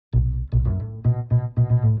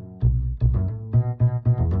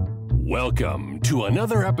Welcome to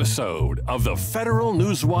another episode of the Federal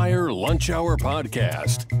Newswire Lunch Hour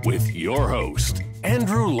Podcast with your host,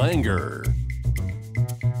 Andrew Langer.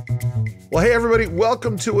 Well, hey, everybody.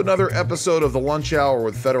 Welcome to another episode of the Lunch Hour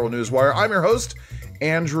with Federal Newswire. I'm your host,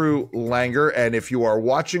 Andrew Langer. And if you are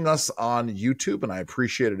watching us on YouTube, and I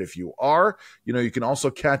appreciate it if you are, you can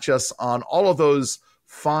also catch us on all of those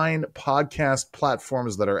fine podcast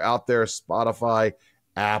platforms that are out there, Spotify,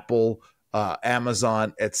 Apple,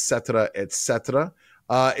 Amazon, etc., etc.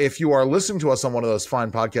 If you are listening to us on one of those fine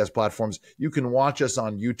podcast platforms, you can watch us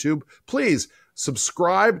on YouTube. Please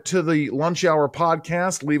subscribe to the Lunch Hour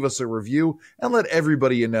podcast, leave us a review, and let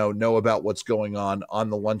everybody you know about what's going on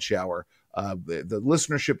the Lunch Hour. The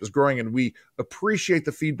listenership is growing, and we appreciate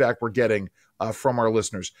the feedback we're getting from our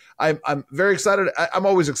listeners. I'm very excited. I'm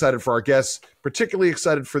always excited for our guests, particularly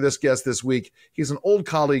excited for this guest this week. He's an old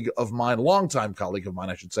colleague of mine, longtime colleague of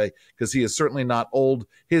mine, I should say, because he is certainly not old.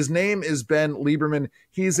 His name is Ben Lieberman.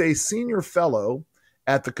 He's a senior fellow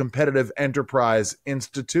at the Competitive Enterprise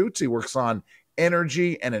Institute. He works on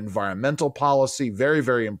energy and environmental policy, very,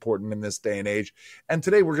 very important in this day and age. And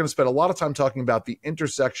today we're going to spend a lot of time talking about the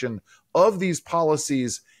intersection of these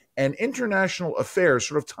policies and international affairs,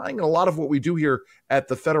 sort of tying in a lot of what we do here at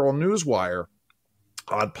the Federal Newswire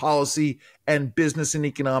on policy and business and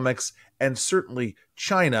economics, and certainly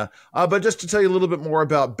China. But just to tell you a little bit more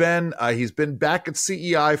about Ben, he's been back at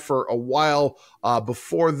CEI for a while.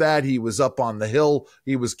 Before that, he was up on the Hill.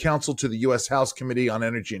 He was counsel to the U.S. House Committee on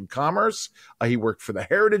Energy and Commerce. He worked for the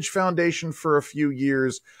Heritage Foundation for a few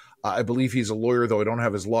years. I believe he's a lawyer, though I don't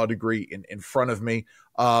have his law degree in front of me.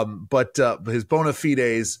 But his bona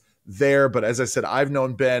fides there. But as I said, I've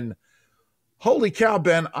known Ben. Holy cow,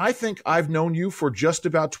 Ben, I think I've known you for just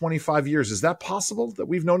about 25 years. Is that possible that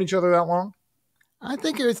we've known each other that long? I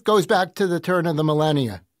think it goes back to the turn of the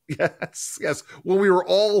millennia. Yes. When we were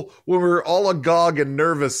all agog and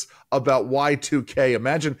nervous about Y2K.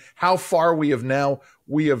 Imagine how far we have now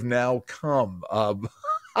come.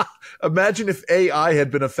 Imagine if AI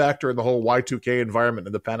had been a factor in the whole Y2K environment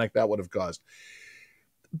and the panic that would have caused.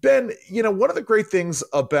 Ben, one of the great things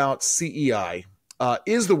about CEI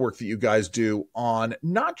is the work that you guys do on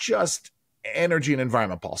not just energy and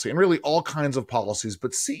environment policy and really all kinds of policies,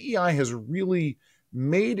 but CEI has really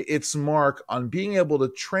made its mark on being able to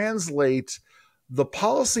translate the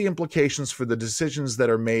policy implications for the decisions that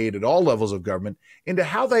are made at all levels of government into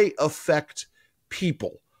how they affect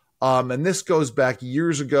people. And this goes back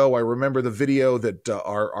years ago. I remember the video that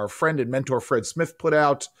our friend and mentor Fred Smith put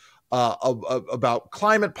out about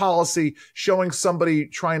climate policy, showing somebody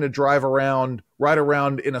trying to ride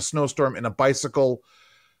around in a snowstorm in a bicycle.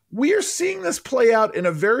 We are seeing this play out in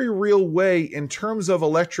a very real way in terms of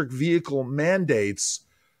electric vehicle mandates.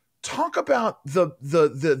 Talk about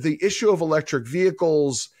the issue of electric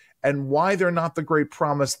vehicles and why they're not the great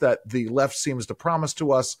promise that the left seems to promise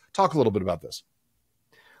to us. Talk a little bit about this.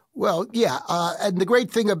 Well, yeah. And the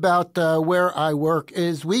great thing about where I work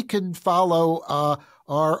is we can follow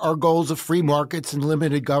our goals of free markets and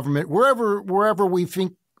limited government wherever we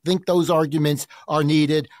think those arguments are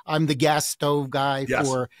needed. I'm the gas stove guy, yes,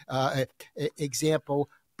 for example.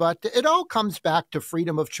 But it all comes back to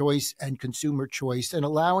freedom of choice and consumer choice and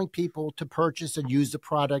allowing people to purchase and use the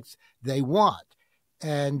products they want,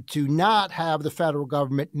 and to not have the federal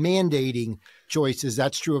government mandating choices.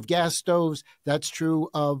 That's true of gas stoves. That's true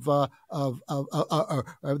of the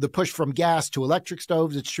push from gas to electric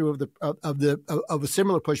stoves. It's true of a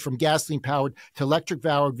similar push from gasoline powered to electric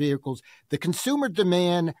powered vehicles. The consumer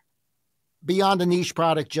demand beyond a niche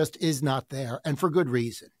product just is not there, and for good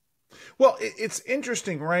reason. Well, it's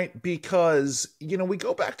interesting, right? Because we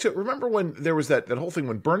go back to, remember when there was that whole thing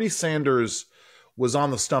when Bernie Sanders was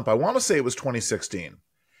on the stump. I want to say it was 2016.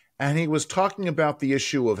 And he was talking about the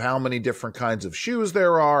issue of how many different kinds of shoes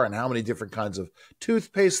there are and how many different kinds of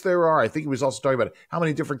toothpaste there are. I think he was also talking about how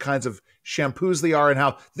many different kinds of shampoos there are and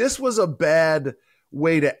how this was a bad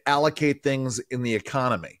way to allocate things in the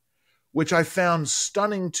economy, which I found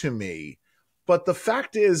stunning to me. But the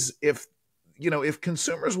fact is, if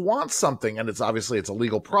consumers want something, and it's a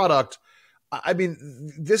legal product, I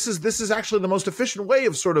mean, this is actually the most efficient way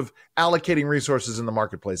of sort of allocating resources in the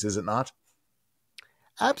marketplace, is it not?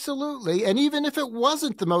 Absolutely. And even if it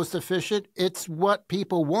wasn't the most efficient, it's what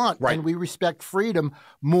people want. Right. And we respect freedom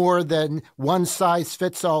more than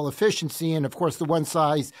one-size-fits-all efficiency. And, of course, the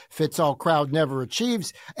one-size-fits-all crowd never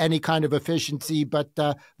achieves any kind of efficiency. But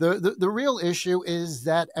the real issue is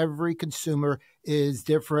that every consumer is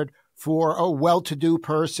different. For a well-to-do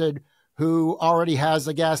person who already has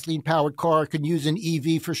a gasoline-powered car, can use an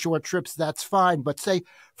EV for short trips, that's fine. But say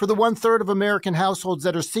for the 1/3 of American households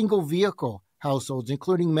that are single vehicle households,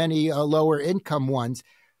 including many lower income ones.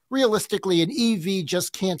 Realistically, an EV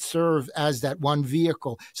just can't serve as that one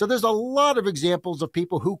vehicle. So there's a lot of examples of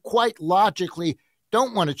people who quite logically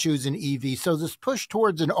don't want to choose an EV. So this push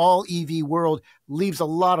towards an all EV world leaves a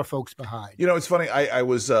lot of folks behind. You know, it's funny. I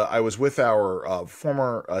was with our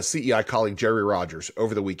former CEI colleague, Jerry Rogers,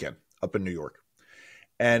 over the weekend up in New York.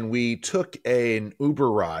 And we took an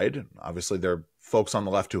Uber ride. Obviously, there are folks on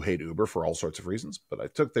the left who hate Uber for all sorts of reasons, but I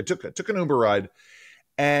took an Uber ride.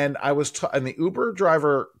 And and the Uber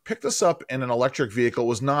driver picked us up in an electric vehicle. It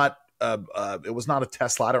was not a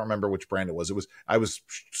Tesla. I don't remember which brand it was. I was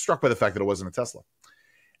struck by the fact that it wasn't a Tesla.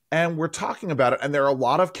 And we're talking about it. And there are a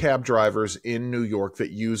lot of cab drivers in New York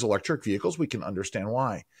that use electric vehicles. We can understand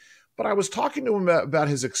why. But I was talking to him about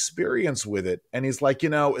his experience with it. And he's like,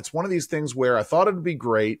 it's one of these things where I thought it'd be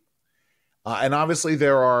great. And obviously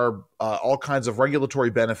there are all kinds of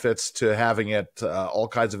regulatory benefits to having it, all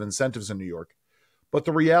kinds of incentives in New York. But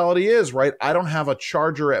the reality is, right, I don't have a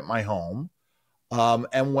charger at my home.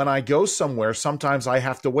 And when I go somewhere, sometimes I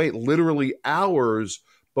have to wait literally hours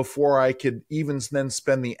before I could even then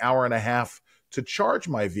spend the hour and a half to charge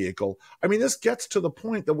my vehicle. I mean, this gets to the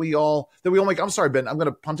point that we all make. I'm sorry, Ben, I'm going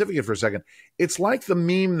to pontificate for a second. It's like the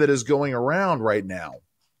meme that is going around right now,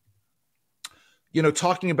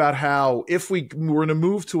 talking about how if we were to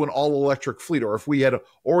move to an all-electric fleet, or if we had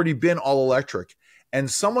already been all-electric, and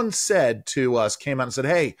someone came out and said,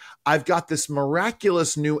 hey, I've got this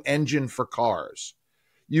miraculous new engine for cars.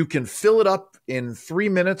 You can fill it up in 3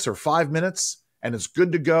 minutes or 5 minutes, and it's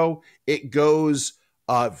good to go. It goes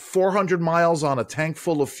 400 miles on a tank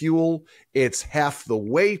full of fuel. It's half the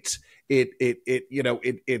weight.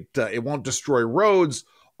 It won't destroy roads,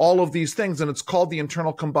 all of these things. And it's called the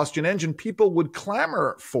internal combustion engine. People would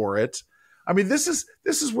clamor for it. I mean, this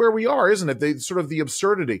is where we are, isn't it? The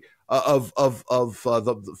absurdity of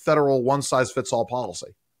the federal one-size-fits-all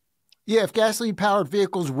policy. Yeah, if gasoline-powered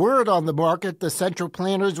vehicles weren't on the market, the central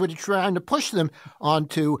planners would be trying to push them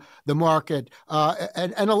onto the market.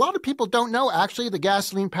 And a lot of people don't know, actually, the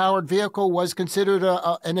gasoline-powered vehicle was considered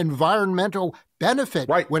an environmental benefit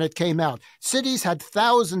when it came out. Cities had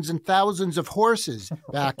thousands and thousands of horses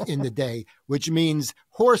back in the day, which means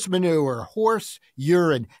horse manure, horse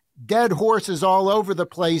urine, dead horses all over the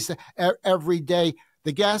place every day.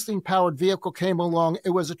 The gasoline-powered vehicle came along. It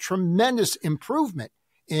was a tremendous improvement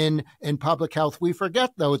in public health. We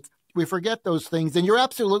forget those things. And you're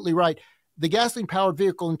absolutely right. The gasoline-powered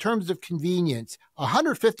vehicle, in terms of convenience,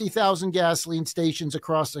 150,000 gasoline stations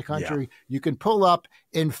across the country. Yeah. You can pull up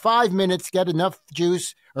in 5 minutes, get enough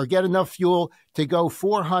juice or get enough fuel to go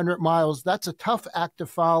 400 miles. That's a tough act to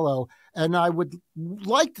follow. And I would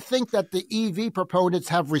like to think that the EV proponents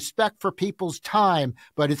have respect for people's time,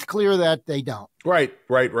 but it's clear that they don't. Right.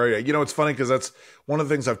 It's funny because that's one of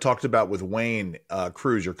the things I've talked about with Wayne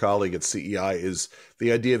Cruz, your colleague at CEI, is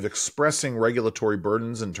the idea of expressing regulatory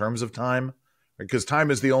burdens in terms of time, because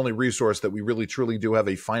time is the only resource that we really truly do have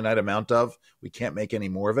a finite amount of. We can't make any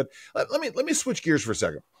more of it. Let me switch gears for a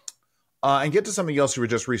second and get to something else you were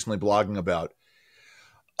just recently blogging about.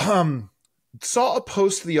 Saw a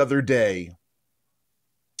post the other day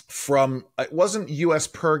from, it wasn't US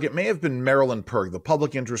PIRG, it may have been Maryland PIRG, the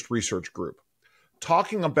Public Interest Research Group,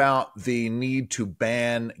 talking about the need to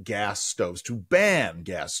ban gas stoves,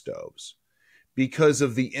 because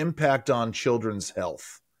of the impact on children's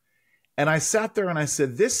health. And I sat there and I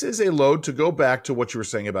said, this is a load, to go back to what you were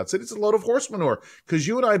saying about it, it's a load of horse manure, because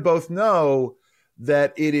you and I both know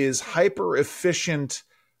that it is hyper efficient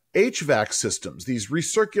HVAC systems, these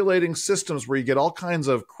recirculating systems where you get all kinds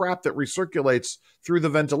of crap that recirculates through the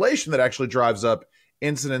ventilation that actually drives up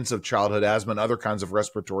incidence of childhood asthma and other kinds of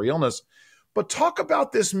respiratory illness. But talk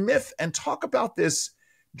about this myth and talk about this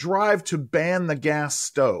drive to ban the gas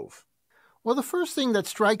stove. Well, the first thing that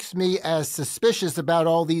strikes me as suspicious about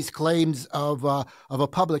all these claims of a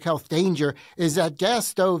public health danger is that gas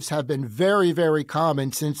stoves have been very, very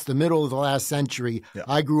common since the middle of the last century. Yeah.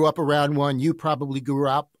 I grew up around one. You probably grew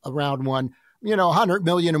up around one. 100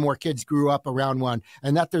 million or more kids grew up around one.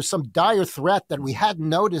 And that there's some dire threat that we hadn't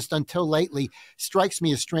noticed until lately strikes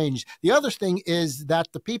me as strange. The other thing is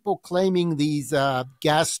that the people claiming these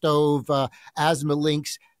gas stove asthma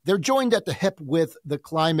links, they're joined at the hip with the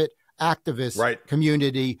climate activist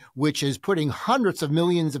community, which is putting hundreds of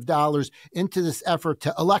millions of dollars into this effort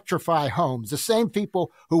to electrify homes. The same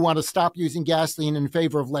people who want to stop using gasoline in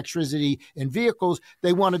favor of electricity in vehicles,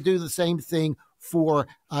 they want to do the same thing for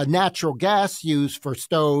natural gas use for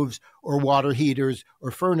stoves or water heaters or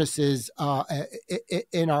furnaces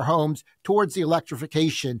in our homes, towards the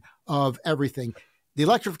electrification of everything. the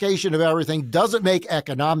electrification of everything doesn't make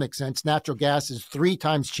economic sense. Natural gas is 3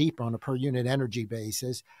 times cheaper on a per unit energy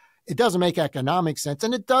basis. It doesn't make economic sense,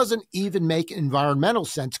 and it doesn't even make environmental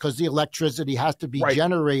sense because the electricity has to be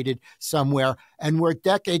generated somewhere, and we're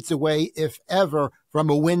decades away, if ever, from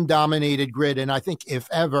a wind-dominated grid, and I think if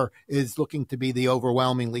ever is looking to be the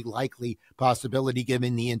overwhelmingly likely possibility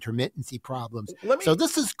given the intermittency problems. So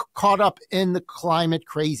this is caught up in the climate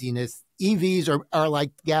craziness. EVs are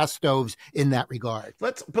like gas stoves in that regard.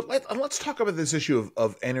 Let's talk about this issue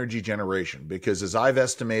of energy generation, because as I've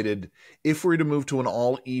estimated, if we were to move to an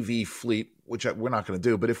all EV fleet, which we're not going to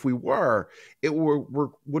do, but if we were, it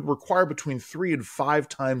would require between 3 and 5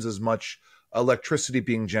 times as much electricity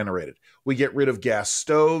being generated. We get rid of gas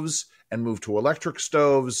stoves and move to electric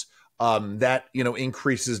stoves. That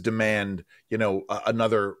increases demand,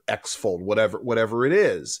 another X-fold, whatever it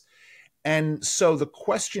is. And so the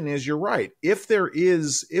question is, you're right. If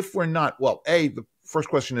we're not, the first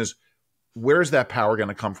question is, where's that power going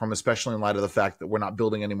to come from, especially in light of the fact that we're not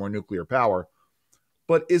building any more nuclear power?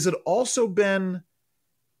 But is it also been,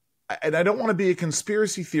 and I don't want to be a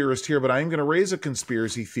conspiracy theorist here, but I am going to raise a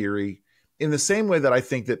conspiracy theory in the same way that I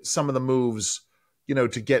think that some of the moves, to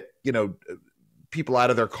get, people out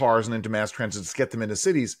of their cars and into mass transit, to get them into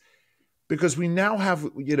cities, because we now have,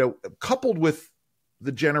 coupled with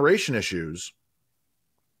the generation issues,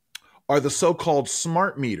 are the so-called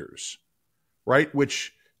smart meters, right?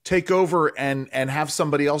 Which take over and have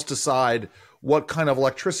somebody else decide what kind of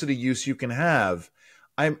electricity use you can have.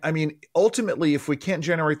 I mean, ultimately, if we can't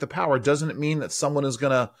generate the power, doesn't it mean that someone is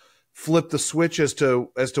going to flip the switch as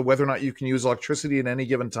to whether or not you can use electricity at any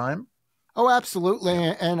given time? Oh, absolutely.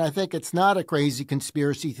 And I think it's not a crazy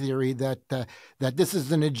conspiracy theory that this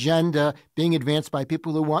is an agenda being advanced by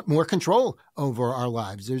people who want more control over our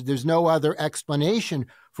lives. There's no other explanation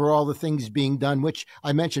for all the things being done, which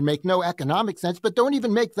I mentioned make no economic sense, but don't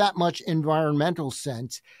even make that much environmental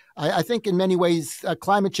sense. I think in many ways,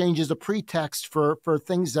 climate change is a pretext for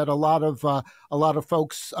things that a lot of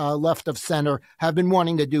folks left of center have been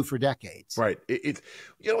wanting to do for decades. Right.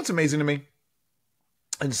 What's amazing to me?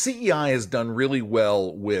 And CEI has done really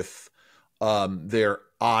well with their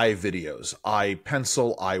eye videos, eye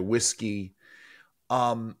pencil, eye whiskey.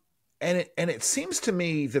 And it seems to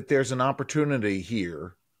me that there's an opportunity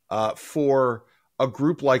here for a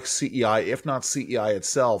group like CEI, if not CEI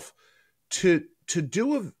itself, to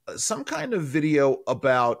do some kind of video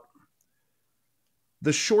about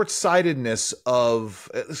the short-sightedness of,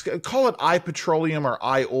 call it eye petroleum or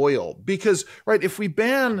eye oil. Because, right, if we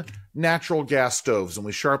ban natural gas stoves and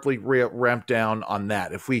we sharply ramp down on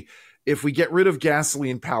that, if we get rid of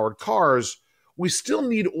gasoline-powered cars, we still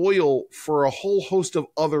need oil for a whole host of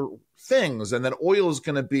other things. And that oil is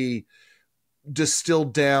going to be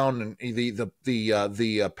distilled down, and the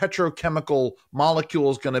petrochemical molecule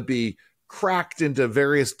is going to be cracked into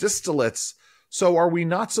various distillates. So are we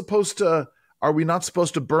not supposed to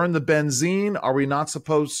burn the benzene? Are we not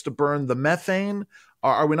supposed to burn the methane?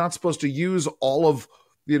 Are we not supposed to use all of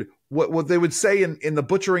what they would say in the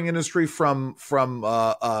butchering industry from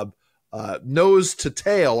nose to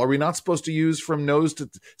tail? Are we not supposed to use from nose to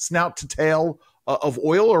snout to tail of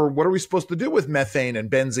oil? Or what are we supposed to do with methane and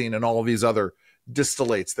benzene and all of these other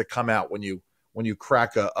distillates that come out when you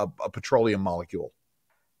crack a petroleum molecule?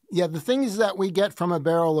 Yeah, the things that we get from a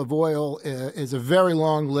barrel of oil is a very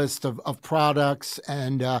long list of products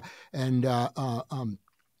and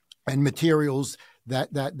materials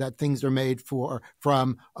that things are made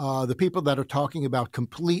from the people that are talking about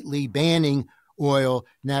completely banning oil,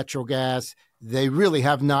 natural gas. They really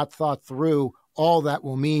have not thought through all that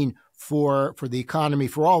will mean for the economy,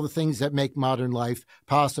 for all the things that make modern life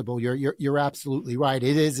possible. You're absolutely right.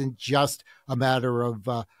 It isn't just a matter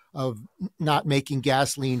of not making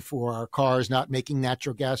gasoline for our cars, not making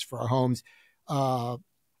natural gas for our homes.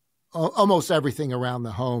 Almost everything around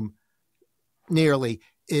the home nearly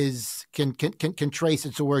can trace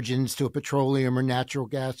its origins to a petroleum or natural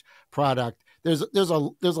gas product. There's a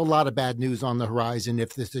lot of bad news on the horizon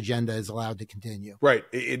if this agenda is allowed to continue. Right.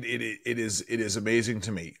 It is amazing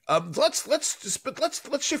to me. Let's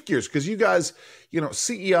shift gears, because you guys,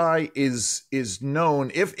 CEI is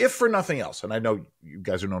known, if for nothing else, and I know you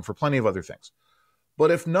guys are known for plenty of other things,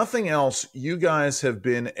 but if nothing else, you guys have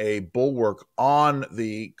been a bulwark on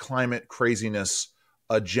the climate craziness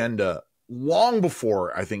agenda long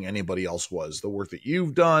before I think anybody else was. The work that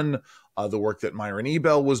you've done, the work that Myron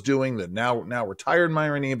Ebell was doing, that now retired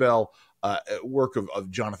Myron Ebell, work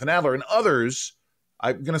of Jonathan Adler and others.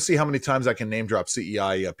 I'm going to see how many times I can name drop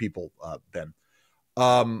CEI people, Ben.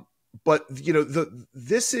 But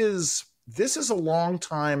this is a long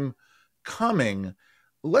time coming.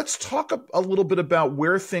 Let's talk a little bit about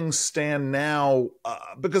where things stand now,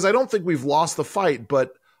 because I don't think we've lost the fight,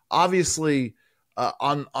 but obviously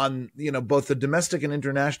on both the domestic and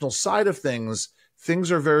international side of things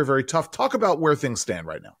are very, very tough. Talk about where things stand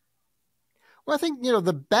right now. Well, I think,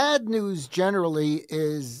 the bad news generally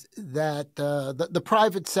is that the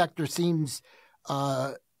private sector seems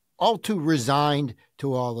all too resigned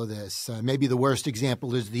to all of this. Maybe the worst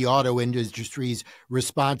example is the auto industry's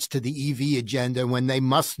response to the EV agenda when they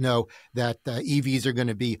must know that EVs are going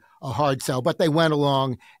to be a hard sell, but they went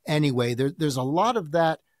along anyway. There's a lot of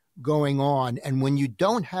that going on. And when you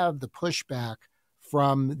don't have the pushback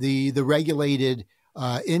from the regulated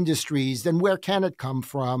industries, then where can it come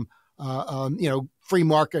from? Free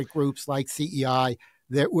market groups like CEI,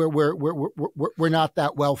 that we're not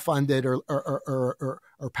that well funded or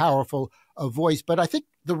powerful a voice. But I think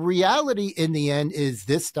the reality in the end is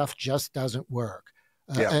this stuff just doesn't work.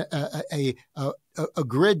 A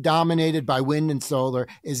grid dominated by wind and solar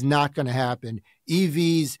is not going to happen.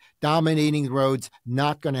 EVs dominating roads,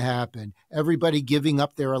 not going to happen. Everybody giving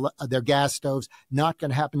up their gas stoves, not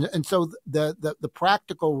going to happen. And so the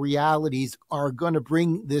practical realities are going to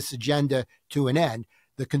bring this agenda to an end.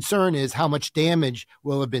 The concern is how much damage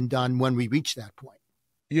will have been done when we reach that point.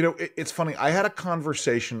 It's funny. I had a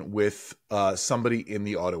conversation with somebody in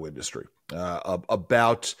the auto industry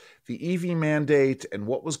about the EV mandate and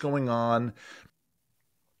what was going on.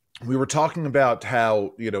 We were talking about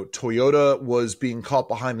how, Toyota was being caught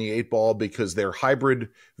behind the eight ball because their hybrid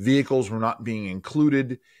vehicles were not being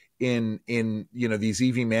included in these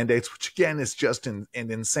EV mandates, which again is just an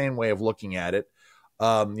insane way of looking at it.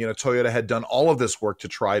 Toyota had done all of this work to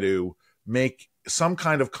try to make some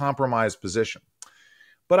kind of compromise position.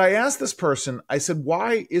 But I asked this person, I said,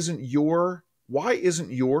 why isn't your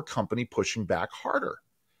company pushing back harder?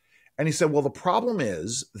 And he said, well, the problem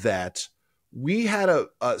is that we had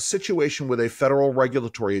a situation with a federal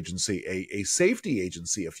regulatory agency, a safety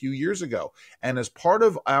agency a few years ago. And as part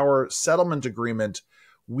of our settlement agreement,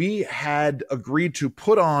 we had agreed to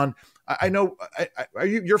put on, I know,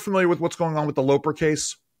 you're familiar with what's going on with the Loper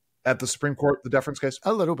case at the Supreme Court, the deference case?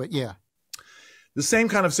 A little bit, yeah. The same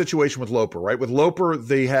kind of situation with Loper, right? With Loper,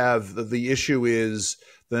 they have the issue is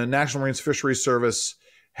the National Marine Fisheries Service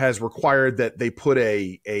has required that they put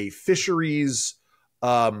a fisheries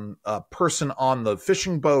person on the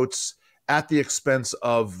fishing boats at the expense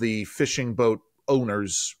of the fishing boat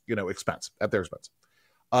owners, expense, at their expense.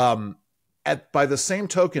 By the same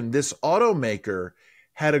token, this automaker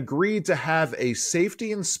had agreed to have a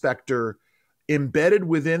safety inspector embedded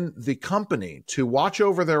within the company to watch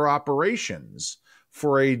over their operations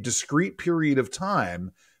for a discrete period of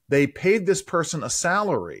time. They paid this person a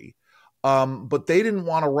salary, but they didn't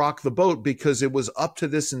want to rock the boat because it was up to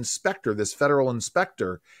this inspector, this federal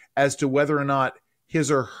inspector, as to whether or not his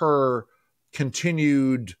or her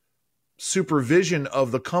continued supervision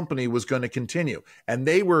of the company was going to continue. And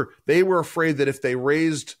they were afraid that if they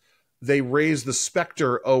raised the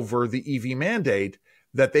specter over the EV mandate,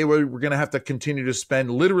 that they were going to have to continue to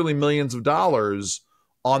spend literally millions of dollars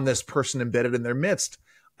on this person embedded in their midst.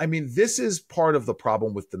 I mean, this is part of the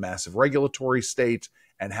problem with the massive regulatory state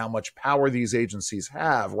and how much power these agencies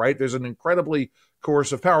have, right? There's an incredibly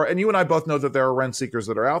coercive power. And you and I both know that there are rent seekers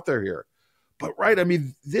that are out there here. But, right, I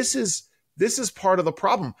mean, this is part of the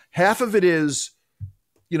problem. Half of it is,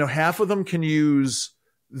 half of them can use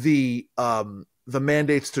the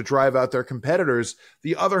mandates to drive out their competitors.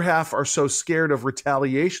 The other half are so scared of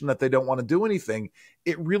retaliation that they don't want to do anything.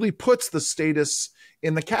 It really puts the status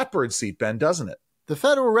in the catbird seat, Ben, doesn't it? The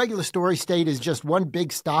federal regulatory state is just one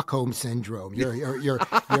big Stockholm syndrome. You're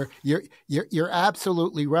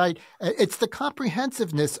absolutely right. It's the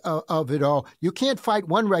comprehensiveness of it all. You can't fight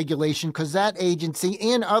one regulation because that agency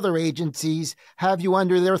and other agencies have you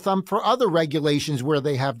under their thumb for other regulations where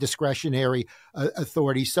they have discretionary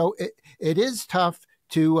authority. So it is tough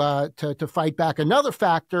to fight back. Another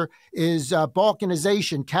factor is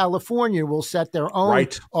balkanization. California will set their own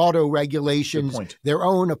auto regulations, their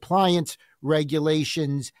own appliance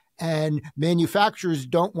regulations, and manufacturers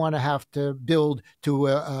don't want to have to build to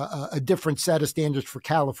a different set of standards for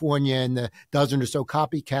California and the dozen or so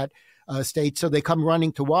copycat states. So they come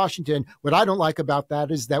running to Washington. What I don't like about that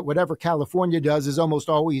is that whatever California does is almost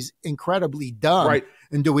always incredibly dumb. Right.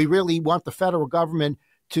 And do we really want the federal government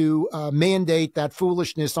to mandate that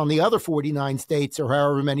foolishness on the other 49 states or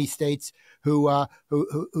however many states who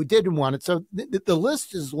didn't want it? So the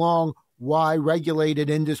list is long why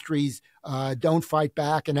regulated industries don't fight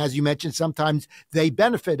back. And as you mentioned, sometimes they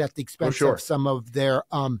benefit at the expense of some of their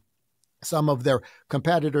some of their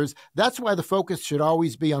competitors. That's why the focus should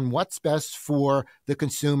always be on what's best for the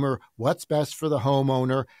consumer, what's best for the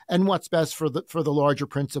homeowner, and what's best for the larger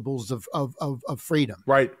principles of freedom.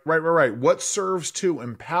 Right. What serves to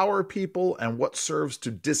empower people and what serves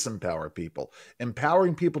to disempower people.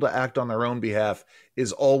 Empowering people to act on their own behalf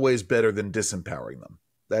is always better than disempowering them.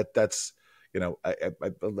 That's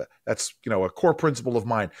a core principle of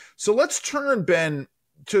mine. So let's turn, Ben,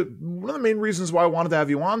 to one of the main reasons why I wanted to have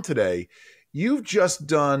you on today. You've just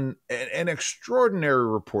done an extraordinary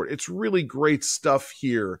report. It's really great stuff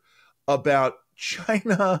here about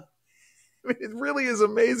China. I mean, it really is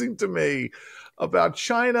amazing to me about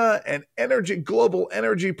China and global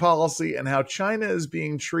energy policy and how China is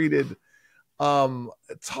being treated.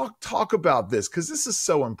 Talk about this, because this is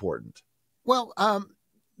so important. Well,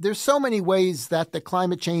 there's so many ways that the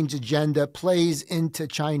climate change agenda plays into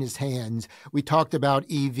China's hands. We talked about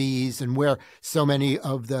EVs and where so many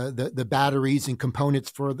of the batteries and components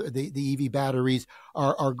for the EV batteries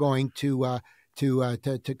are going to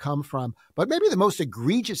come from. But maybe the most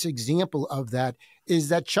egregious example of that is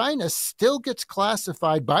that China still gets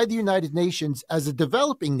classified by the United Nations as a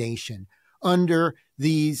developing nation under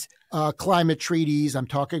these climate treaties. I'm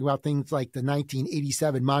talking about things like the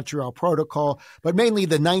 1987 Montreal Protocol, but mainly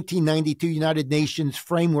the 1992 United Nations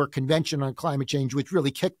Framework Convention on Climate Change, which really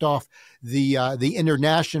kicked off the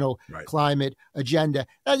international climate agenda.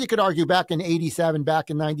 Now, you could argue back in 87, back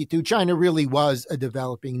in 92, China really was a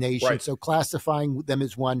developing nation. Right. So classifying them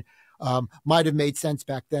as one might have made sense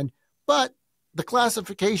back then. But the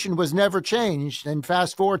classification was never changed. And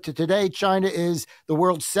fast forward to today, China is the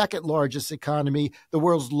world's second largest economy, the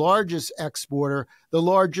world's largest exporter, the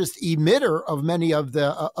largest emitter of many of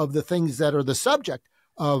the things that are the subject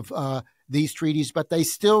of these treaties, but they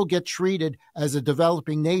still get treated as a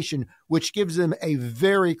developing nation, which gives them a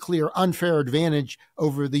very clear unfair advantage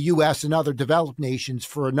over the U.S. and other developed nations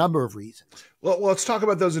for a number of reasons. Well, let's talk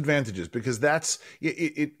about those advantages, because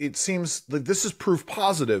it seems like this is proof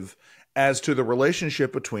positive as to the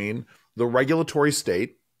relationship between the regulatory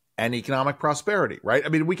state and economic prosperity, right? I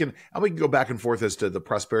mean, we can go back and forth as to the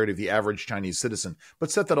prosperity of the average Chinese citizen,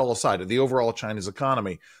 but set that all aside. The overall Chinese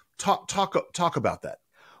economy, talk about that.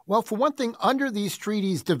 Well, for one thing, under these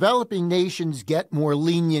treaties, developing nations get more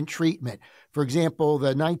lenient treatment. For example, the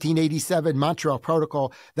 1987 Montreal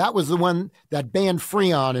Protocol, that was the one that banned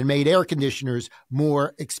Freon and made air conditioners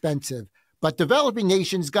more expensive. But developing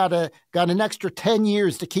nations got an extra 10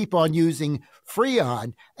 years to keep on using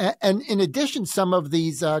Freon. And in addition, some of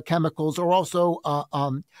these chemicals are also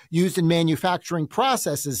used in manufacturing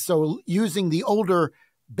processes. So using the older,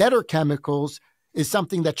 better chemicals is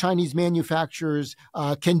something that Chinese manufacturers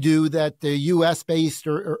can do that the U.S.-based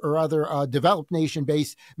or other developed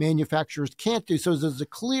nation-based manufacturers can't do. So there's a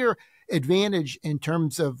clear advantage in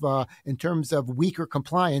terms of weaker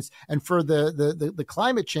compliance. And for the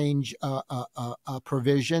climate change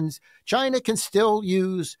provisions, China can still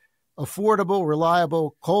use affordable,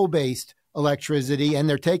 reliable coal-based electricity, and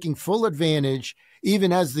they're taking full advantage,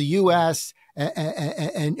 even as the U.S.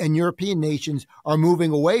 and European nations are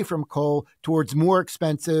moving away from coal towards more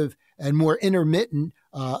expensive and more intermittent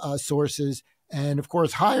sources. And of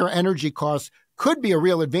course, higher energy costs could be a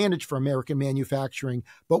real advantage for American manufacturing,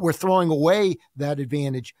 but we're throwing away that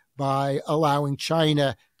advantage by allowing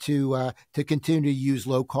China to continue to use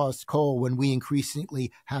low-cost coal when we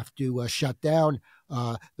increasingly have to shut down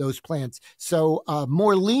those plants. So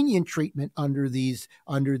more lenient treatment under these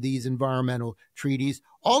environmental treaties.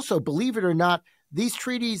 Also, believe it or not, these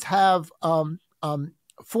treaties have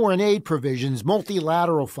foreign aid provisions,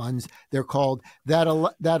 multilateral funds, they're called, that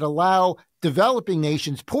allow developing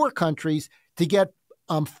nations, poor countries, to get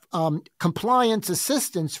compliance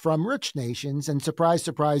assistance from rich nations. And surprise,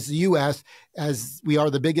 surprise, the U.S., as we are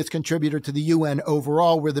the biggest contributor to the UN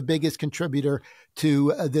overall, we're the biggest contributor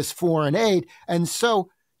to this foreign aid. And so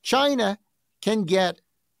China can get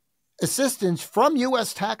assistance from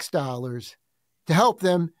U.S. tax dollars to help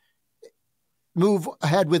them move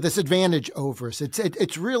ahead with this advantage over us.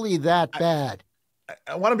 It's really that bad.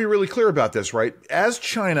 I want to be really clear about this, right? As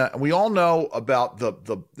China, and we all know about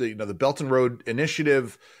the Belt and Road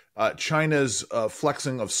Initiative, China's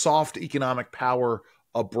flexing of soft economic power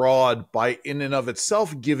abroad by in and of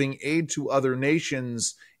itself giving aid to other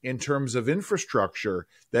nations in terms of infrastructure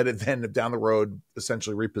that it then down the road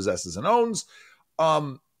essentially repossesses and owns.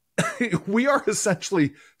 We are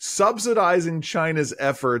essentially subsidizing China's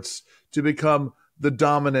efforts to become the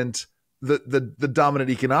dominant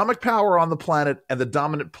economic power on the planet and the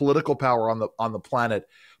dominant political power on the planet.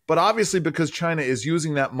 But obviously, because China is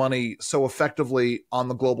using that money so effectively on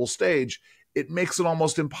the global stage, it makes it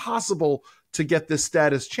almost impossible to get this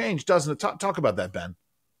status changed, doesn't it? Talk about that, Ben.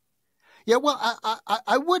 Yeah, well,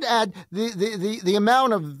 I would add the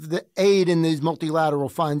amount of the aid in these multilateral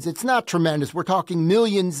funds, it's not tremendous. We're talking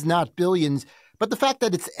millions, not billions. But the fact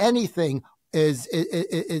that it's anything is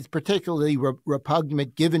particularly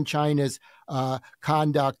repugnant given China's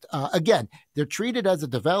conduct. Again, they're treated as a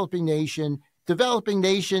developing nation. Developing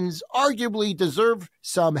nations arguably deserve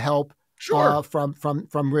some help. Sure. From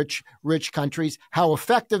rich countries. How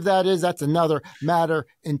effective that is, that's another matter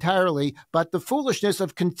entirely. But the foolishness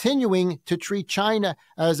of continuing to treat China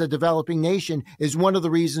as a developing nation is one of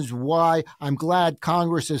the reasons why I'm glad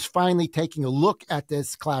Congress is finally taking a look at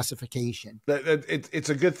this classification. It's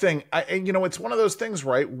a good thing. It's one of those things,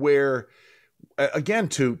 right, where, again,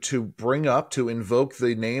 to invoke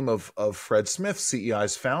the name of Fred Smith,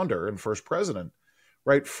 CEI's founder and first president,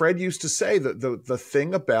 right? Fred used to say that the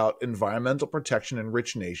thing about environmental protection in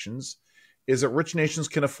rich nations is that rich nations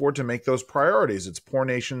can afford to make those priorities. It's poor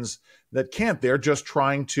nations that can't. They're just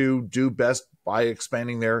trying to do best by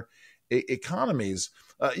expanding their economies.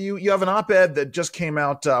 You have an op-ed that just came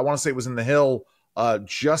out. I want to say it was in The Hill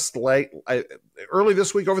just early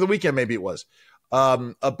this week, over the weekend, maybe it was,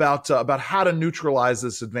 about how to neutralize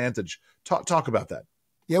this advantage. Talk about that.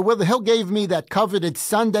 Yeah, well, the Hill gave me that coveted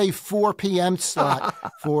Sunday 4 p.m. slot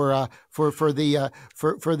for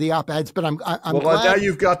the op-eds, but I'm glad. Now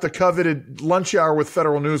you've got the coveted lunch hour with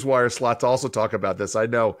Federal Newswire slot to also talk about this. I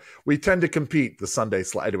know we tend to compete the Sunday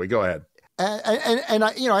slot. Anyway, go ahead. And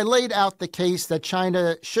I laid out the case that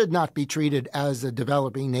China should not be treated as a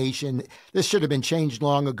developing nation. This should have been changed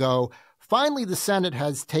long ago. Finally, the Senate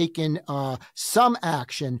has taken some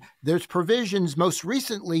action. There's provisions most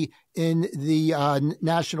recently in the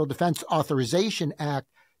National Defense Authorization Act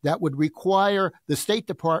that would require the State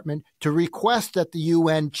Department to request that the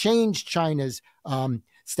UN change China's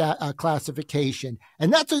classification.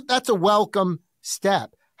 And that's a welcome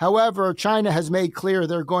step. However, China has made clear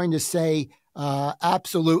they're going to say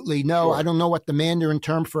absolutely no. Sure. I don't know what the Mandarin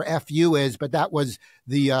term for FU is, but that was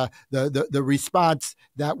the response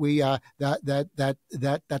that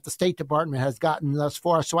the State Department has gotten thus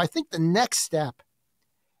far. So I think the next step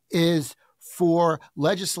is for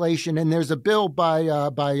legislation, and there's a bill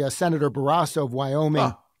by Senator Barrasso of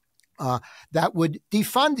Wyoming that would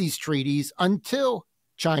defund these treaties until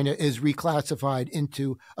China is reclassified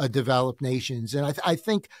into a developed nations. And I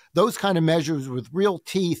think those kind of measures with real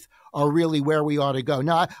teeth are really where we ought to go.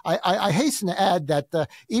 Now, I hasten to add that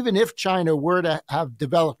even if China were to have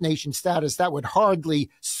developed nation status, that would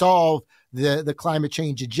hardly solve the climate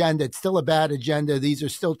change agenda. It's still a bad agenda. These are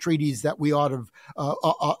still treaties that we ought to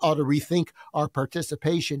rethink our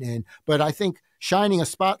participation in. But I think shining a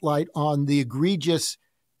spotlight on the egregious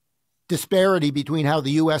disparity between how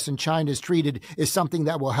the U.S. and China is treated is something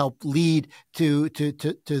that will help lead to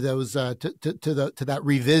that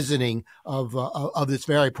revisiting of this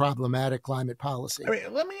very problematic climate policy. I mean,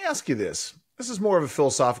 let me ask you this. This is more of a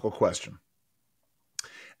philosophical question,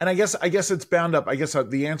 and I guess it's bound up. I guess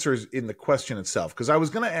the answer is in the question itself, because I was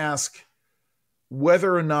going to ask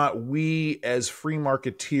whether or not we as free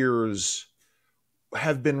marketeers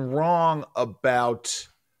have been wrong about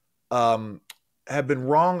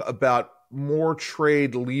more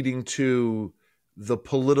trade leading to the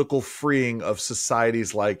political freeing of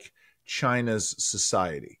societies like China's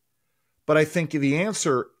society. But I think the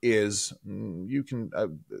answer is, you can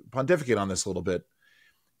pontificate on this a little bit,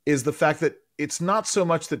 is the fact that it's not so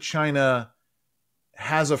much that China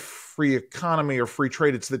has a free economy or free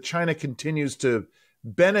trade, it's that China continues to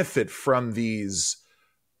benefit from these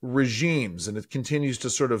regimes, and it continues to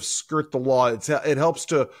sort of skirt the law. It helps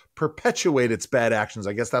to perpetuate its bad actions.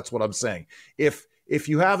 I guess that's what I'm saying. If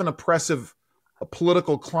you have an oppressive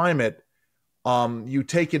political climate, you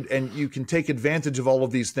take it, and you can take advantage of all of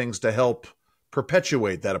these things to help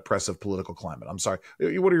perpetuate that oppressive political climate. I'm sorry.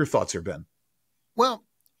 What are your thoughts here, Ben? Well,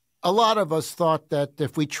 a lot of us thought that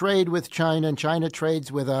if we trade with China and China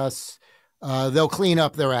trades with us, they'll clean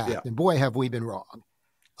up their act. Yeah. And boy, have we been wrong.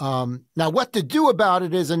 Now, what to do about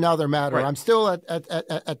it is another matter. Right. I'm still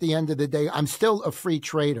at the end of the day, I'm still a free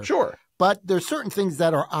trader. Sure. But there's certain things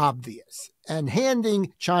that are obvious. And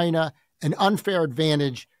handing China an unfair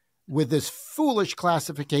advantage with this foolish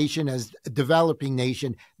classification as a developing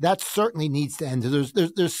nation, that certainly needs to end.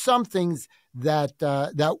 There's some things that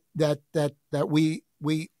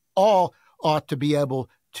we all ought to be able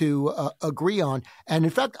to agree on. And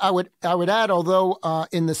in fact, I would add, although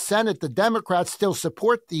in the Senate, the Democrats still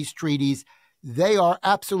support these treaties, they are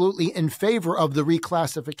absolutely in favor of the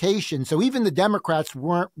reclassification. So even the Democrats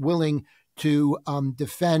weren't willing to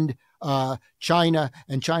defend China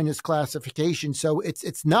and China's classification. So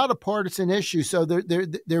it's not a partisan issue. So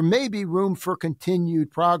there may be room for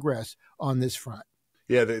continued progress on this front.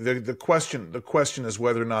 Yeah, the question is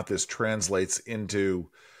whether or not this translates into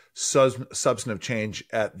substantive change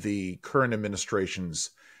at the current administration's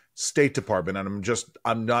State Department, and I'm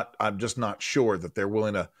just not sure that they're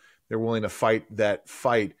willing to fight that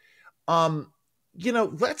fight. Let's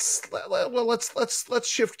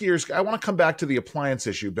shift gears. I want to come back to the appliance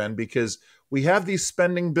issue, Ben, because we have these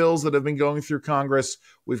spending bills that have been going through Congress.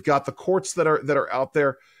 We've got the courts that are out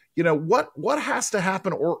there. What has to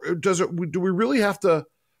happen, or do we really have to?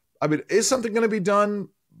 I mean, is something going to be done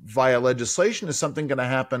via legislation? Is something going to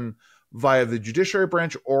happen via the judiciary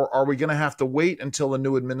branch, or are we going to have to wait until a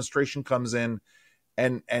new administration comes in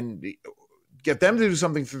and get them to do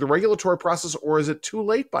something through the regulatory process, or is it too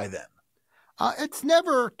late by then? It's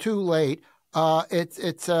never too late.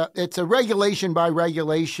 It's a regulation by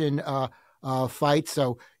regulation fight.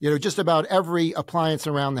 So, just about every appliance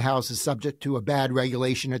around the house is subject to a bad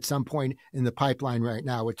regulation at some point in the pipeline right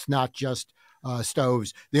now. It's not just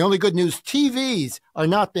stoves. The only good news, TVs are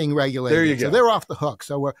not being regulated. There you go. So they're off the hook.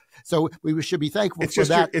 So we should be thankful for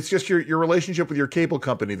that. It's just your relationship with your cable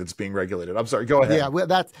company that's being regulated. I'm sorry. Go ahead. Yeah, well,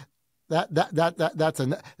 that's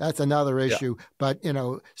another issue. Yeah. But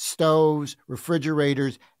stoves,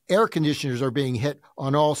 refrigerators, air conditioners are being hit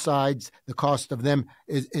on all sides. The cost of them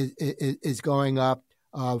is going up.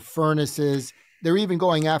 Furnaces. They're even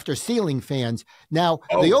going after ceiling fans. Now,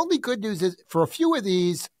 The only good news is for a few of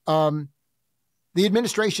these, the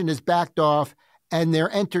administration has backed off, and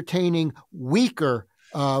they're entertaining weaker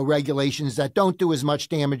regulations that don't do as much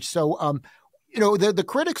damage. So, the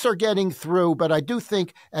critics are getting through, but I do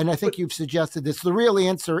think, and I think you've suggested this, the real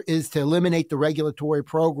answer is to eliminate the regulatory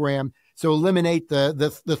program. So eliminate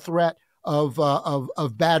the threat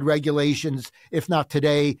of bad regulations, if not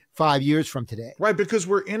today, 5 years from today. Right, because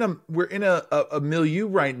we're in a milieu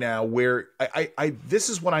right now where I this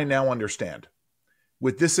is what I now understand.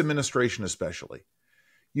 With this administration especially,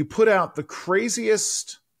 you put out the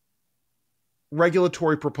craziest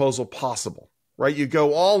regulatory proposal possible, right? You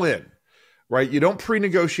go all in, right? You don't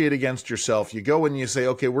pre-negotiate against yourself. You go and you say,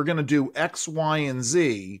 okay, we're going to do X, Y, and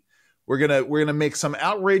Z. We're gonna make some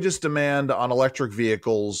outrageous demand on electric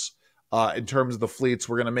vehicles in terms of the fleets.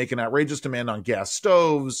 We're going to make an outrageous demand on gas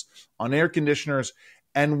stoves, on air conditioners.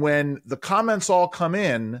 And when the comments all come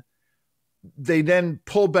in, they then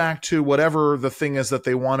pull back to whatever the thing is that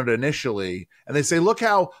they wanted initially. And they say, look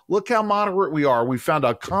how moderate we are. We found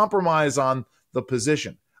a compromise on the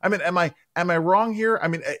position. I mean, am I wrong here? I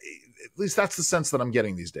mean, at least that's the sense that I'm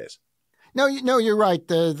getting these days. No, you're right.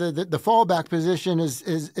 The fallback position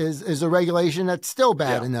is a regulation that's still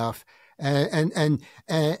bad enough. And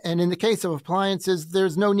in the case of appliances,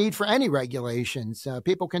 there's no need for any regulations.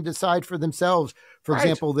 People can decide for themselves. For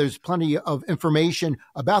example, there's plenty of information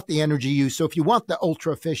about the energy use. So if you want the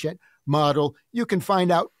ultra efficient model, you can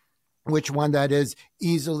find out which one that is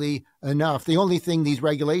easily enough. The only thing these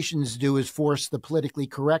regulations do is force the politically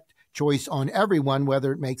correct choice on everyone,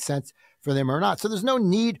 whether it makes sense for them or not. So there's no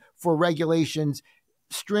need for regulations,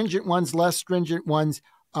 stringent ones, less stringent ones.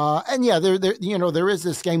 And there is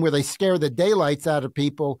this game where they scare the daylights out of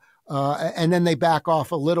people, and then they back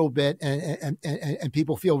off a little bit, and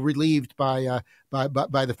people feel relieved by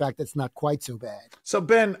the fact that it's not quite so bad. So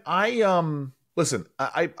Ben, listen,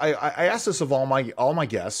 I asked this of all my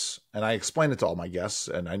guests, and I explained it to all my guests,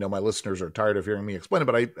 and I know my listeners are tired of hearing me explain it,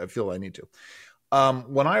 but I feel I need to.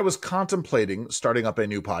 When I was contemplating starting up a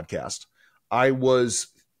new podcast, I was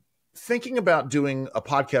thinking about doing a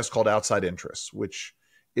podcast called Outside Interests, which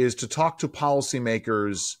is to talk to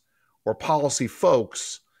policymakers or policy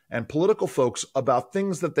folks and political folks about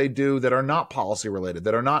things that they do that are not policy related,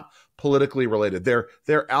 that are not politically related.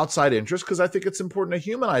 They're outside interests, because I think it's important to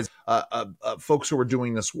humanize folks who are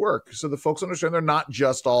doing this work, so the folks understand they're not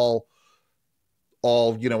just all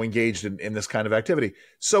engaged in this kind of activity.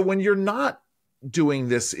 So when you're not doing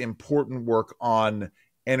this important work on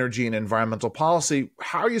energy and environmental policy,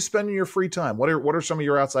 how are you spending your free time? What are some of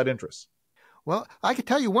your outside interests? Well, I can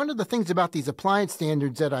tell you one of the things about these appliance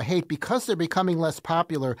standards that I hate, because they're becoming less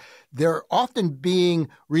popular, they're often being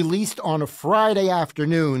released on a Friday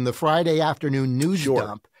afternoon, the Friday afternoon news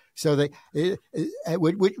dump. So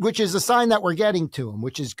which is a sign that we're getting to them,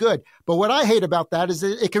 which is good. But what I hate about that is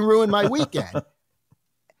that it can ruin my weekend.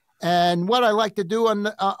 And what I like to do on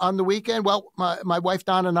the weekend, well, my wife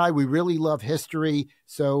Donna and I, we really love history.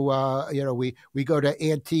 So we go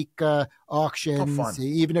to antique auctions.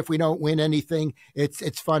 Even if we don't win anything,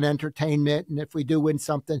 it's fun entertainment. And if we do win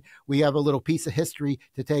something, we have a little piece of history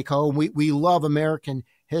to take home. We love American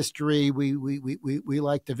history. We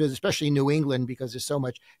like to visit, especially New England, because there's so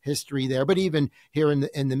much history there. But even here in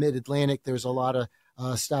the Mid-Atlantic, there's a lot of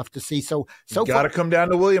stuff to see. So got to come down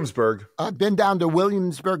to Williamsburg. I've been down to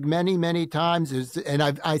Williamsburg many times, and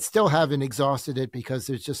I still haven't exhausted it because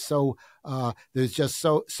there's just so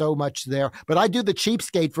much there. But I do the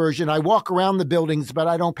cheapskate version. I walk around the buildings, but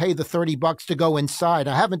I don't pay the $30 to go inside.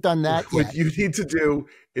 I haven't done that yet. What you need to do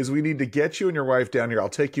is we need to get you and your wife down here. I'll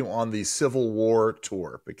take you on the Civil War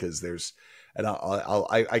tour, because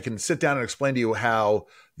I can sit down and explain to you how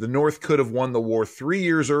the North could have won the war 3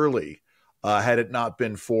 years early. Had it not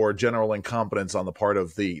been for general incompetence on the part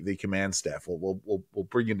of the command staff. We'll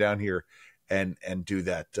bring you down here and do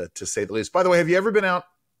that, to say the least. By the way, have you ever been out?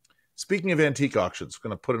 Speaking of antique auctions, I'm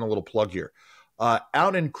going to put in a little plug here. Have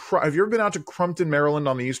you ever been out to Crumpton, Maryland,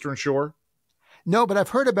 on the Eastern Shore? No, but I've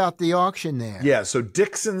heard about the auction there. Yeah, so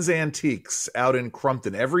Dixon's Antiques out in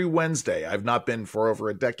Crumpton every Wednesday. I've not been for over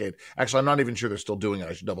a decade. Actually, I'm not even sure they're still doing it.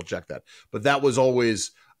 I should double check that. But that was always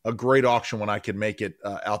a great auction when I could make it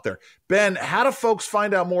out there. Ben, how do folks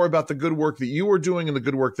find out more about the good work that you are doing and the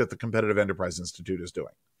good work that the Competitive Enterprise Institute is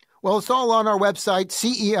doing? Well, it's all on our website,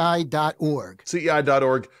 CEI.org.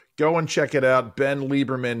 CEI.org. Go and check it out. Ben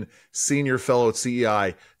Lieberman, Senior Fellow at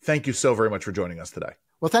CEI. Thank you so very much for joining us today.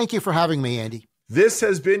 Well, thank you for having me, Andy. This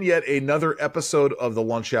has been yet another episode of the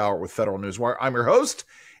Lunch Hour with Federal Newswire. I'm your host,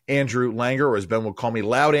 Andrew Langer, or as Ben would call me,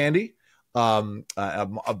 Loud Andy. A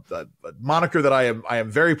moniker that I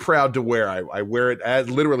am very proud to wear. I wear it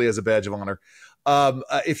literally as a badge of honor.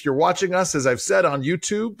 If you're watching us, as I've said, on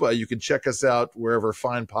YouTube, you can check us out wherever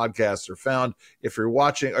fine podcasts are found. If you're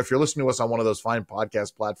listening to us on one of those fine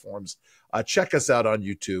podcast platforms, check us out on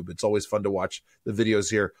YouTube. It's always fun to watch the videos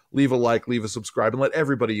here. Leave a like, leave a subscribe, and let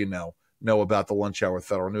everybody you know about the Lunch Hour with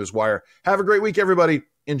Federal Newswire. Have a great week, everybody.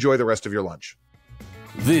 Enjoy the rest of your lunch.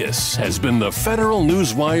 This has been the Federal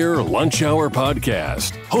Newswire Lunch Hour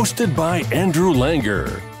Podcast, hosted by Andrew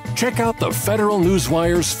Langer. Check out the Federal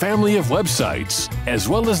Newswire's family of websites, as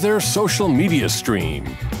well as their social media stream.